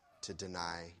attempt to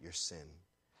deny your sin.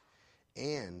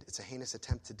 And it's a heinous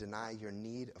attempt to deny your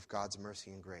need of God's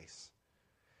mercy and grace.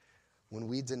 When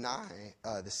we deny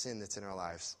the sin that's in our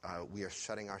lives, we are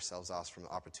shutting ourselves off from the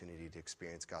opportunity to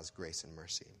experience God's grace and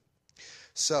mercy.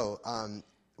 So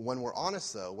when we're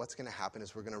honest, though, what's going to happen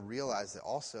is we're going to realize that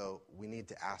also we need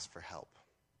to ask for help.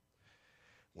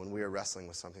 When we are wrestling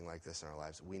with something like this in our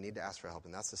lives, we need to ask for help.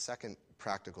 And that's the second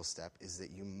practical step, is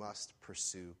that you must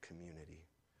pursue community.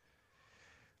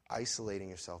 Isolating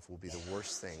yourself will be the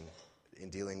worst thing in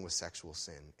dealing with sexual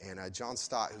sin. And John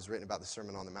Stott, who's written about the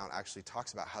Sermon on the Mount, actually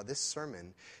talks about how this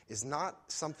sermon is not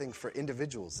something for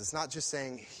individuals. It's not just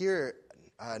saying, here,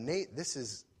 Nate, this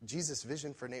is Jesus'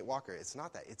 vision for Nate Walker. It's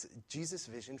not that. It's Jesus'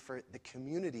 vision for the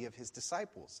community of his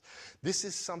disciples. This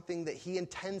is something that he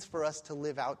intends for us to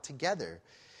live out together.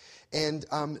 And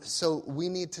so we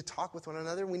need to talk with one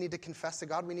another. We need to confess to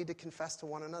God. We need to confess to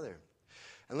one another.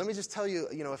 And let me just tell you,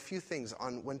 a few things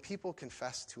on when people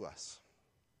confess to us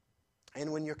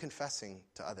and when you're confessing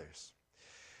to others.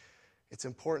 It's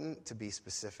important to be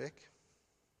specific.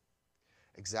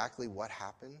 Exactly what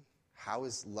happened. How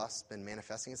has lust been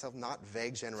manifesting itself? Not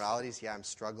vague generalities. Yeah, I'm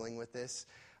struggling with this.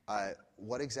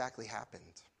 What exactly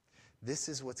happened? This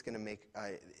is what's going to make.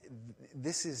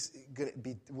 This is going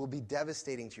to will be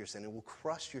devastating to your sin. It will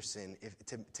crush your sin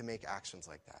to make actions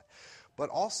like that. But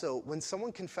also, when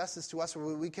someone confesses to us,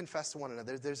 or we confess to one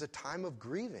another, there's a time of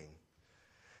grieving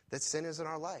that sin is in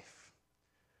our life.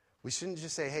 We shouldn't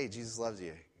just say, "Hey, Jesus loves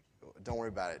you. Don't worry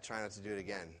about it. Try not to do it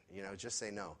again." Just say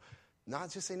no.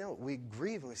 Not just say no. We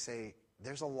grieve and we say,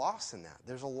 there's a loss in that.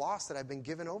 There's a loss that I've been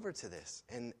given over to this.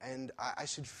 And I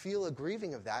should feel a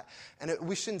grieving of that. And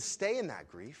we shouldn't stay in that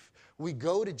grief. We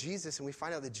go to Jesus and we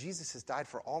find out that Jesus has died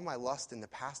for all my lust in the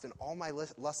past and all my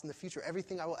lust in the future,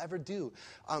 everything I will ever do.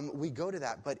 We go to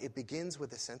that, but it begins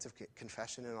with a sense of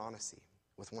confession and honesty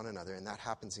with one another, and that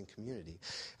happens in community.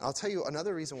 And I'll tell you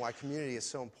another reason why community is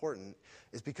so important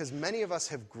is because many of us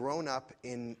have grown up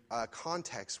in a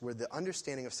context where the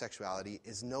understanding of sexuality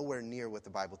is nowhere near what the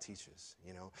Bible teaches.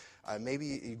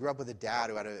 Maybe you grew up with a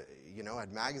dad who had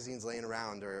had magazines laying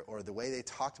around, or the way they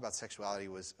talked about sexuality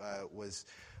was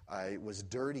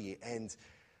dirty. And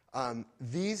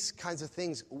these kinds of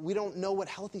things, we don't know what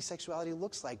healthy sexuality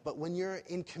looks like, but when you're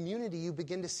in community, you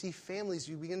begin to see families,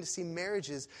 you begin to see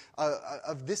marriages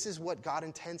of this is what God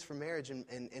intends for marriage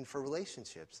and for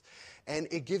relationships. And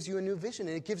it gives you a new vision,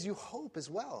 and it gives you hope as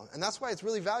well. And that's why it's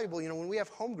really valuable, when we have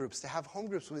home groups, to have home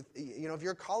groups with, if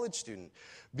you're a college student,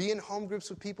 be in home groups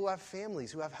with people who have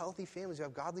families, who have healthy families, who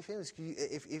have godly families.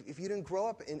 If you didn't grow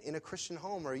up in a Christian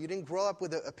home, or you didn't grow up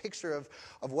with a picture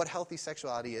of what healthy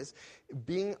sexuality is,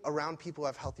 being around people who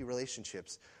have healthy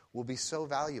relationships will be so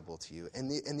valuable to you. And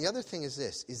the other thing is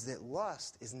this, is that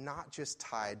lust is not just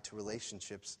tied to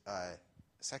relationships,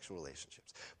 sexual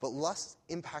relationships, but lust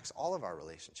impacts all of our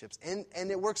relationships, and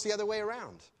it works the other way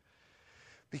around.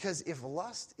 Because if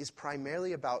lust is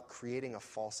primarily about creating a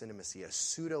false intimacy, a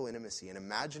pseudo-intimacy, an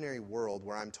imaginary world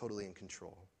where I'm totally in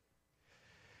control,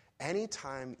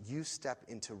 anytime you step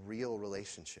into real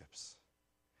relationships,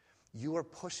 you are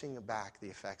pushing back the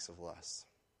effects of lust.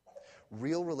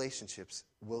 Real relationships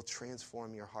will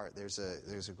transform your heart. There's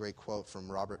a great quote from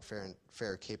Robert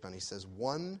Farrar Capon. He says,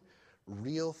 "One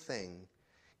real thing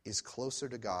is closer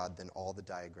to God than all the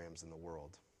diagrams in the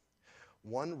world."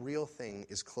 One real thing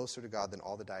is closer to God than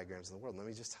all the diagrams in the world. Let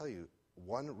me just tell you,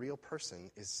 one real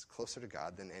person is closer to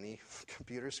God than any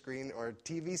computer screen or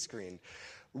TV screen.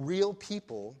 Real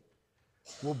people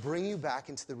will bring you back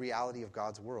into the reality of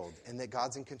God's world, and that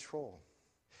God's in control.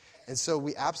 And so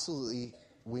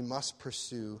we must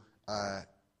pursue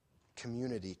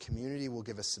community. Community will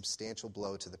give a substantial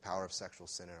blow to the power of sexual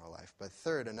sin in our life. But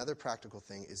third, another practical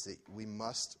thing is that we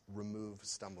must remove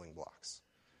stumbling blocks.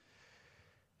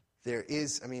 there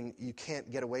is, you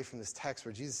can't get away from this text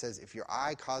where Jesus says, if your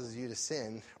eye causes you to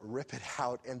sin, rip it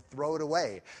out and throw it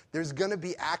away. There's going to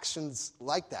be actions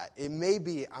like that. It may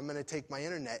be, I'm going to take my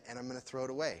internet and I'm going to throw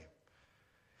it away.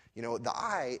 The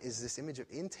eye is this image of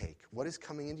intake. What is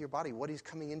coming into your body? What is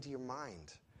coming into your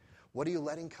mind? What are you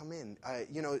letting come in?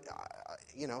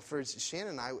 For Shannon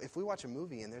and I, if we watch a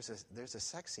movie and there's a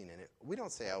sex scene in it, we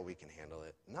don't say, we can handle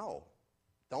it. No,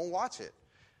 don't watch it.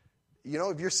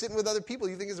 If you're sitting with other people,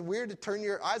 you think it's weird to turn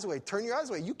your eyes away. Turn your eyes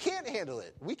away. You can't handle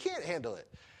it. We can't handle it.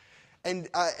 And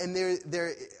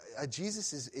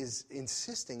Jesus is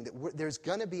insisting that there's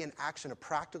going to be an action, a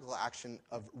practical action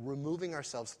of removing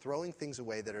ourselves, throwing things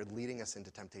away that are leading us into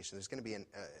temptation. There's going to be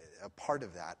a part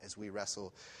of that as we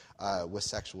wrestle with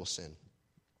sexual sin.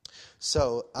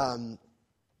 So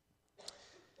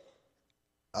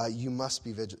you must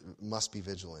be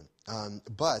vigilant.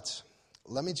 But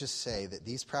let me just say that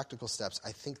these practical steps,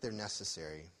 I think they're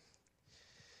necessary.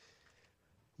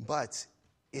 But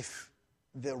if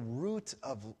the root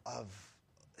of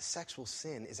sexual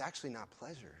sin is actually not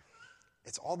pleasure,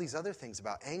 it's all these other things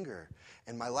about anger,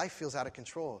 and my life feels out of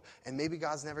control, and maybe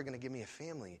God's never going to give me a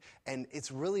family, and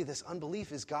it's really this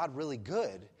unbelief, is God really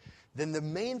good? Then the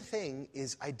main thing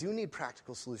is I do need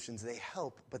practical solutions. They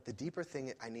help, but the deeper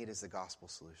thing I need is the gospel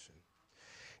solution.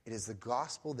 It is the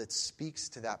gospel that speaks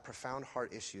to that profound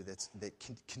heart issue that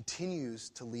continues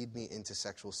to lead me into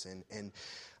sexual sin. And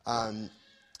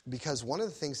because one of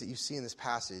the things that you see in this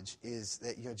passage is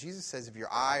that Jesus says if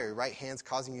your eye or your right hand's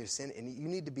causing you to sin, and you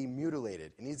need to be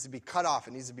mutilated. It needs to be cut off.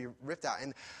 It needs to be ripped out.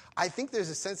 And I think there's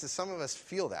a sense that some of us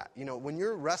feel that. When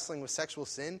you're wrestling with sexual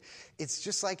sin, it's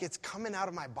just like it's coming out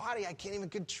of my body. I can't even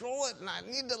control it, and I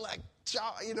need to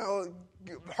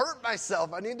hurt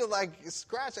myself. I need to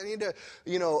scratch. I need to,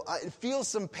 feel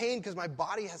some pain because my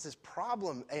body has this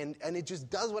problem and it just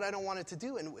does what I don't want it to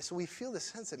do. And so we feel the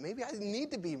sense that maybe I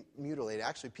need to be mutilated.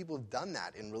 Actually, people have done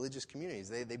that in religious communities.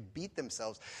 They beat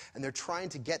themselves and they're trying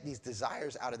to get these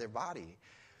desires out of their body.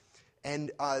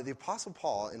 And the Apostle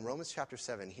Paul, in Romans chapter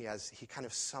 7, he kind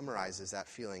of summarizes that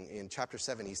feeling. In chapter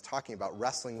 7, he's talking about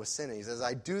wrestling with sin. And he says,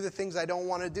 I do the things I don't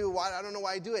want to do. I don't know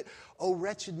why I do it. Oh,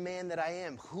 wretched man that I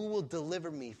am, who will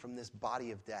deliver me from this body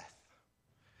of death?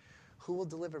 Who will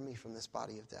deliver me from this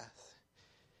body of death?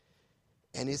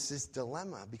 And it's this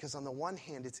dilemma, because on the one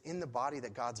hand, it's in the body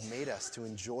that God's made us to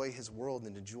enjoy his world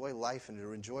and to enjoy life and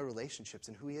to enjoy relationships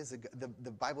and who he is.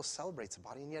 The Bible celebrates the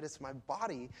body, and yet it's my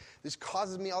body that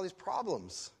causes me all these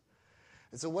problems.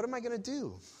 And so what am I going to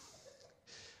do?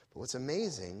 But what's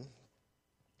amazing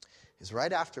is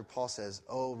right after Paul says,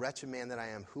 oh, wretched man that I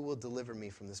am, who will deliver me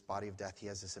from this body of death? He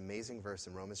has this amazing verse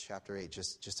in Romans chapter 8.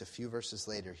 Just a few verses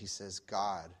later, he says,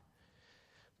 God,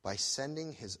 by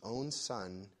sending his own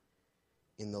son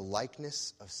in the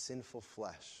likeness of sinful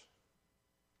flesh.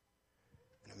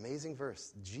 An amazing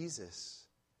verse. Jesus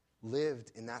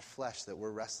lived in that flesh that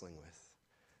we're wrestling with.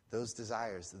 Those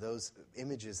desires, those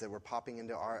images that were popping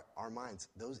into our minds,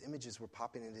 those images were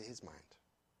popping into his mind.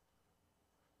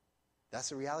 That's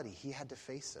the reality. He had to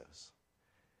face those.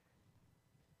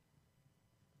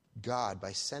 God,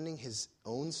 by sending his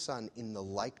own son in the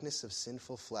likeness of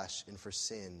sinful flesh and for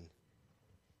sin,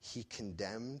 he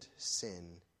condemned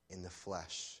sin in the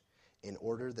flesh, in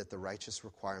order that the righteous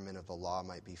requirement of the law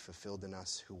might be fulfilled in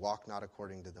us who walk not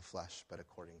according to the flesh, but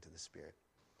according to the Spirit.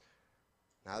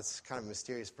 Now, it's kind of a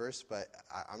mysterious verse, but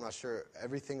I'm not sure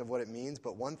everything of what it means.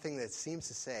 But one thing that it seems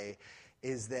to say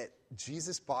is that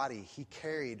Jesus' body, he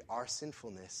carried our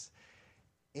sinfulness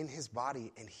in his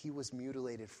body, and he was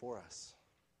mutilated for us.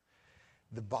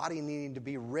 The body needing to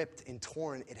be ripped and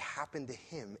torn, it happened to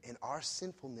him, and our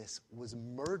sinfulness was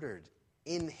murdered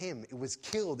in him. It was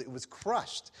killed. It was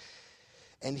crushed.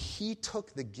 And he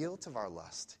took the guilt of our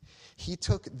lust. He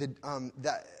took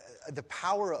the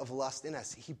power of lust in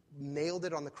us. He nailed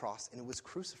it on the cross, and it was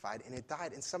crucified, and it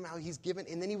died. And somehow he's given,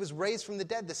 and then he was raised from the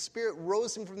dead. The Spirit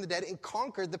rose him from the dead and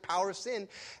conquered the power of sin.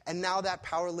 And now that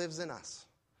power lives in us.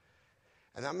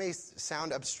 And that may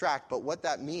sound abstract, but what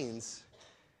that means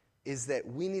is that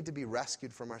we need to be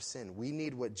rescued from our sin. We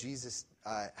need what Jesus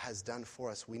has done for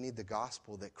us. We need the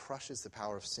gospel that crushes the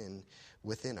power of sin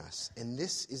within us. And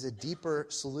this is a deeper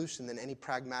solution than any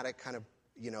pragmatic kind of,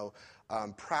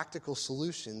 practical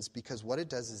solutions, because what it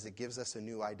does is it gives us a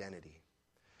new identity.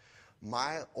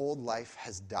 My old life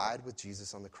has died with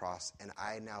Jesus on the cross, and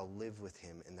I now live with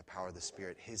him in the power of the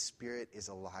Spirit. His Spirit is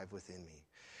alive within me.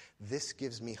 This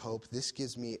gives me hope. This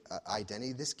gives me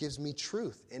identity. This gives me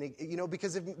truth. And,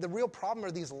 because if the real problem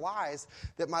are these lies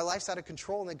that my life's out of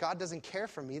control and that God doesn't care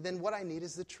for me, then what I need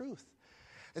is the truth.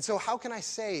 And so how can I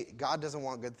say God doesn't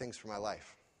want good things for my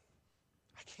life?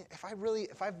 if I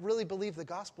really believe the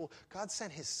gospel, God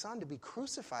sent his son to be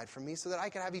crucified for me so that I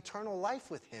could have eternal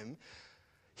life with him.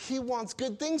 He wants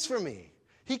good things for me.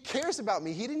 He cares about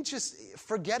me. He didn't just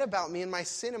forget about me and my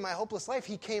sin and my hopeless life.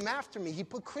 He came after me. He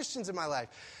put Christians in my life.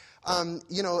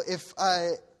 If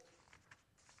I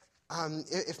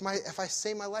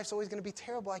say my life's always going to be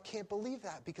terrible, I can't believe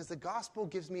that, because the gospel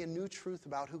gives me a new truth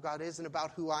about who God is and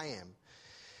about who I am.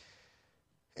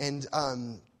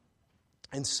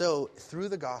 And so through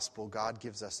the gospel, God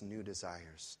gives us new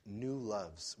desires, new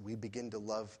loves. We begin to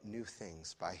love new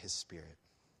things by his Spirit.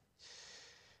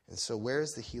 And so where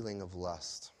is the healing of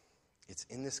lust? It's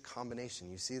in this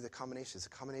combination. You see the combination. It's a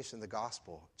combination of the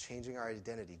gospel, changing our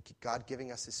identity, God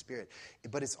giving us his Spirit.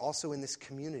 But it's also in this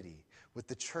community, with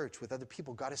the church, with other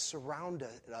people. God has surrounded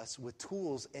us with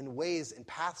tools and ways and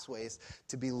pathways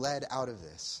to be led out of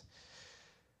this.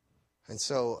 And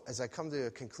so as I come to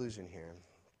a conclusion here,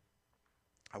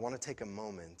 I want to take a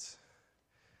moment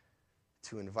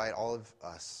to invite all of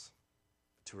us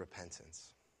to repentance.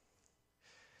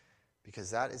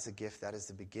 Because that is a gift, that is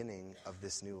the beginning of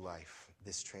this new life,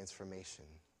 this transformation,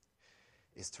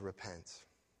 is to repent.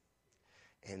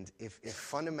 And if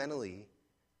fundamentally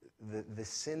the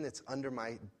sin that's under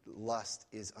my lust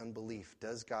is unbelief,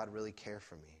 does God really care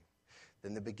for me?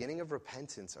 Then the beginning of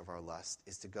repentance of our lust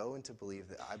is to go and to believe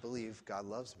that I believe God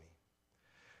loves me.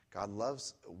 God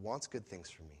wants good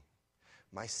things for me.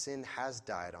 My sin has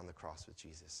died on the cross with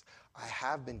Jesus. I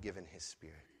have been given his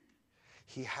Spirit.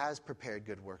 He has prepared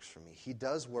good works for me. He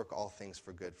does work all things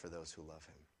for good for those who love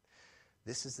him.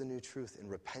 This is the new truth. And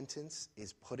repentance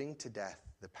is putting to death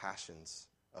the passions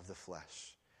of the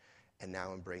flesh and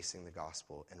now embracing the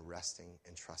gospel and resting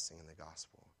and trusting in the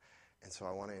gospel. And so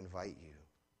I want to invite you,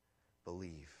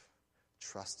 believe,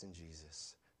 trust in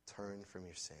Jesus, turn from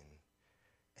your sin,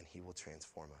 and he will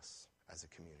transform us as a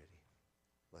community.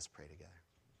 Let's pray together.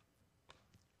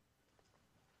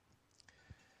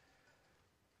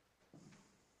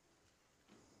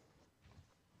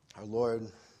 Our Lord,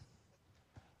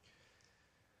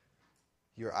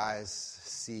 your eyes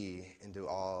see into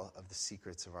all of the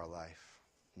secrets of our life.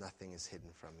 Nothing is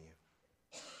hidden from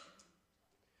you.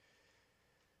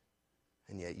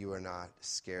 And yet you are not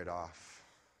scared off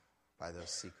by those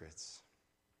secrets.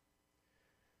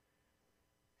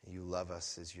 You love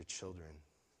us as your children.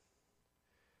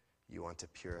 You want to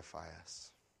purify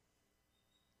us.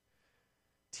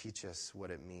 Teach us what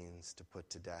it means to put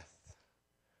to death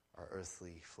our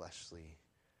earthly, fleshly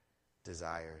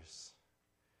desires,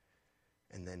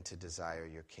 and then to desire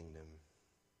your kingdom,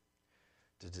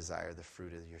 to desire the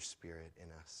fruit of your Spirit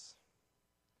in us.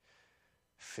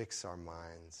 Fix our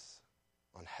minds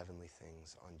on heavenly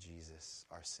things, on Jesus,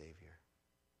 our Savior.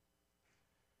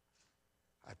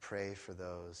 I pray for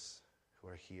those who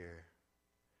are here,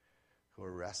 who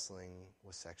are wrestling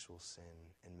with sexual sin,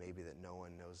 and maybe that no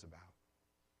one knows about.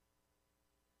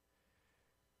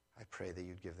 I pray that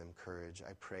you'd give them courage.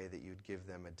 I pray that you'd give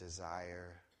them a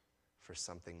desire for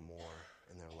something more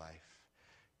in their life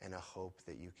and a hope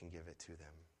that you can give it to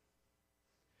them.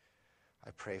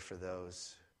 I pray for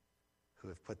those who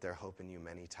have put their hope in you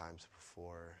many times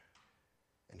before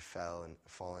and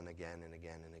fallen again and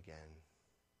again and again.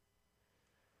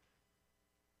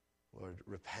 Lord,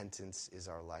 repentance is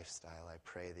our lifestyle. I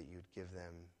pray that you'd give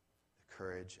them the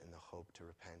courage and the hope to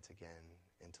repent again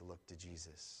and to look to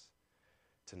Jesus,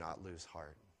 to not lose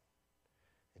heart,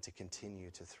 and to continue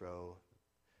to throw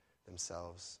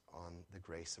themselves on the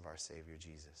grace of our Savior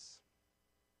Jesus.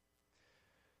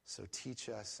 So teach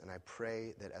us, and I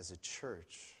pray that as a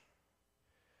church,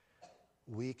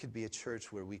 we could be a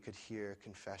church where we could hear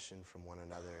confession from one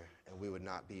another, and we would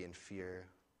not be in fear.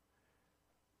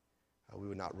 We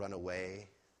would not run away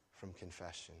from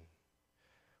confession.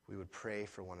 We would pray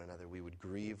for one another. We would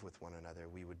grieve with one another.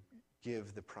 We would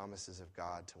give the promises of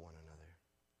God to one another.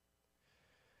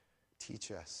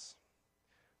 Teach us.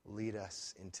 Lead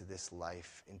us into this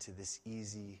life, into this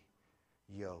easy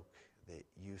yoke that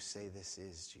you say this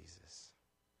is, Jesus,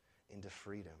 into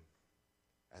freedom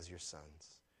as your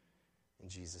sons. In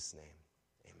Jesus' name,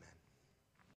 amen.